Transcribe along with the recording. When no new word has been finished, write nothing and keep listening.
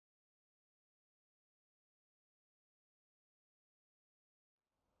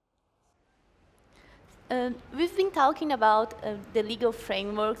We've been talking about the legal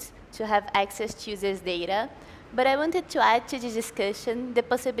frameworks to have access to users' data, but I wanted to add to the discussion the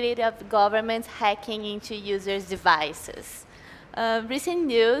possibility of governments hacking into users' devices. Recent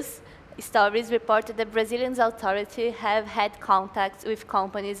news stories reported that Brazilian authorities have had contacts with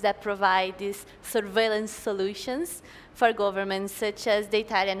companies that provide these surveillance solutions for governments, such as the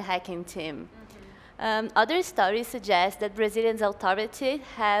Italian hacking team. Other stories suggest that Brazilian authorities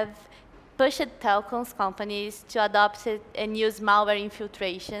have pushed telecoms companies to adopt and use malware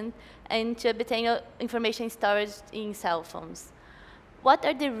infiltration and to obtain information storage in cell phones. What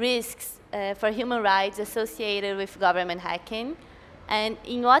are the risks for human rights associated with government hacking? And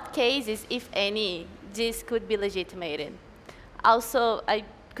in what cases, if any, this could be legitimated? Also, I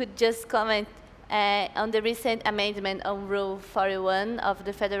could just comment on the recent amendment on Rule 41 of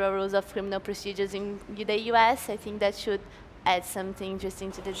the Federal Rules of Criminal Procedures in the US. I think that should add something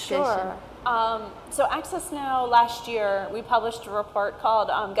interesting to the discussion. Sure. So Access Now, last year, we published a report called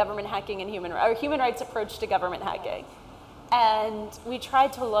Government Hacking and Human Rights Approach to Government Hacking. And we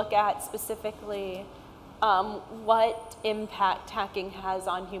tried to look at specifically what impact hacking has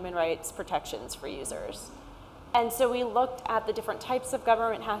on human rights protections for users. And so we looked at the different types of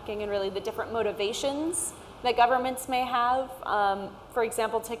government hacking and really the different motivations that governments may have. For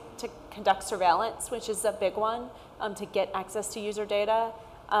example, to conduct surveillance, which is a big one, to get access to user data.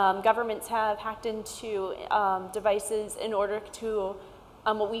 Governments have hacked into devices in order to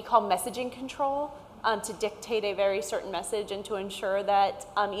what we call messaging control, to dictate a very certain message and to ensure that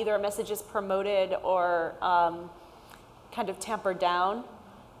either a message is promoted or kind of tampered down.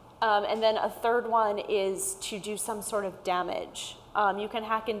 And then a third one is to do some sort of damage. You can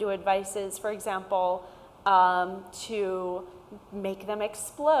hack into devices, for example, to make them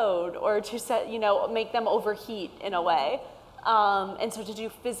explode or to make them overheat in a way. And so to do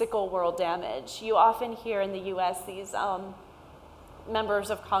physical world damage. You often hear in the US these members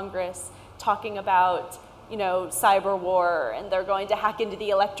of Congress talking about cyber war, and they're going to hack into the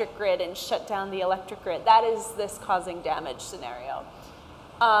electric grid and shut down the electric grid. That is this causing damage scenario.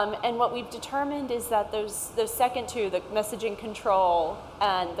 And what we've determined is that those second two, the messaging control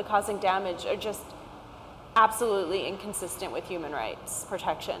and the causing damage, are just absolutely inconsistent with human rights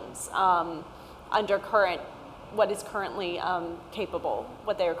protections under what they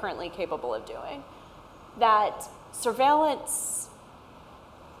are currently capable of doing. That surveillance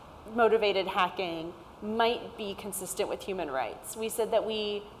motivated hacking might be consistent with human rights. We said that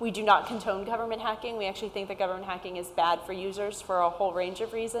we do not condone government hacking. We actually think that government hacking is bad for users for a whole range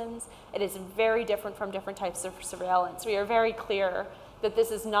of reasons. It is very different from different types of surveillance. We are very clear that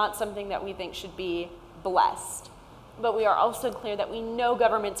this is not something that we think should be blessed. But we are also clear that we know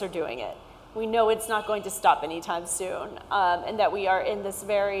governments are doing it. We know it's not going to stop anytime soon, and that we are in this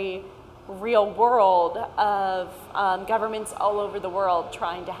very real world of governments all over the world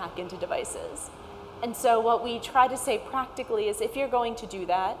trying to hack into devices. And so what we try to say practically is if you're going to do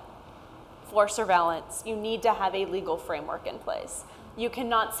that for surveillance, you need to have a legal framework in place. You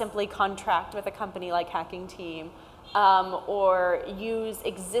cannot simply contract with a company like Hacking Team or use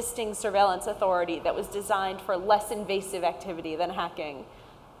existing surveillance authority that was designed for less invasive activity than hacking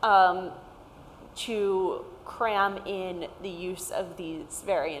to cram in the use of these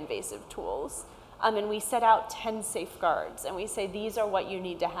very invasive tools. And we set out 10 safeguards, and we say these are what you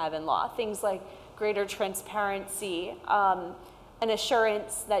need to have in law. Things like greater transparency, an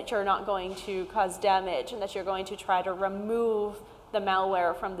assurance that you're not going to cause damage and that you're going to try to remove the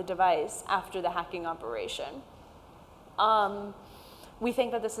malware from the device after the hacking operation. We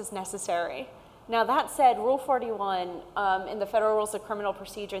think that this is necessary. Now that said, Rule 41 in the Federal Rules of Criminal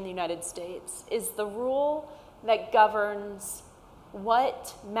Procedure in the United States is the rule that governs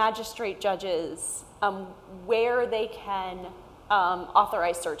what magistrate judges, where they can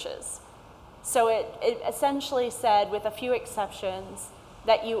authorize searches. So it essentially said, with a few exceptions,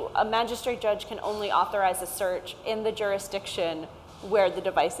 that a magistrate judge can only authorize a search in the jurisdiction where the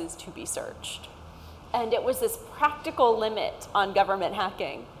device is to be searched. And it was this practical limit on government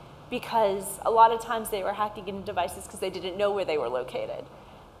hacking because a lot of times they were hacking into devices because they didn't know where they were located.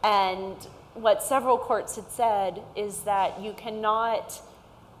 And what several courts had said is that you cannot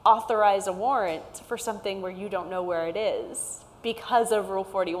authorize a warrant for something where you don't know where it is because of Rule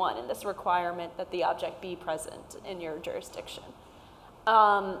 41 and this requirement that the object be present in your jurisdiction.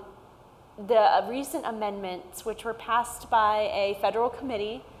 The recent amendments, which were passed by a federal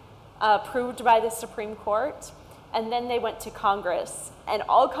committee, approved by the Supreme Court, and then they went to Congress, and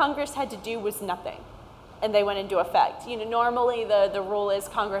all Congress had to do was nothing, and they went into effect. Normally the rule is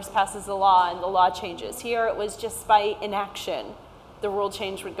Congress passes a law and the law changes. Here it was just by inaction the rule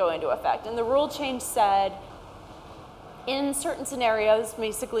change would go into effect. And the rule change said, in certain scenarios,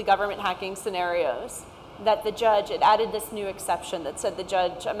 basically government hacking scenarios, that the judge, it added this new exception that said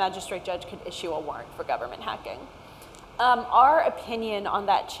a magistrate judge could issue a warrant for government hacking. Our opinion on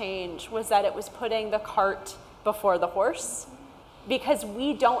that change was that it was putting the cart before the horse, because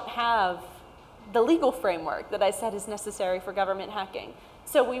we don't have the legal framework that I said is necessary for government hacking.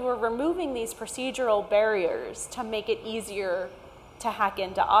 So we were removing these procedural barriers to make it easier to hack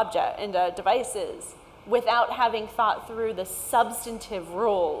into devices without having thought through the substantive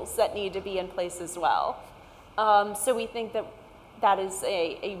rules that need to be in place as well. So we think that that is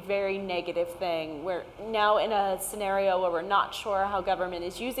a very negative thing. We're now in a scenario where we're not sure how government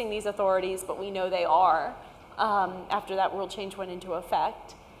is using these authorities, but we know they are after that rule change went into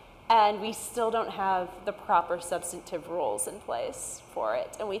effect. And we still don't have the proper substantive rules in place for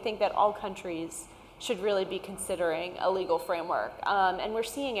it. And we think that all countries should really be considering a legal framework. And we're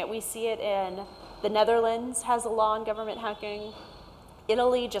seeing it. We see it in the Netherlands has a law on government hacking.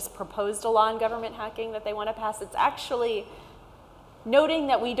 Italy just proposed a law on government hacking that they want to pass. It's actually, noting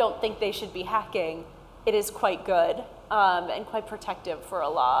that we don't think they should be hacking, it is quite good and quite protective for a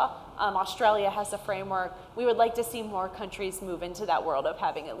law. Australia has a framework. We would like to see more countries move into that world of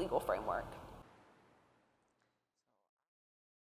having a legal framework.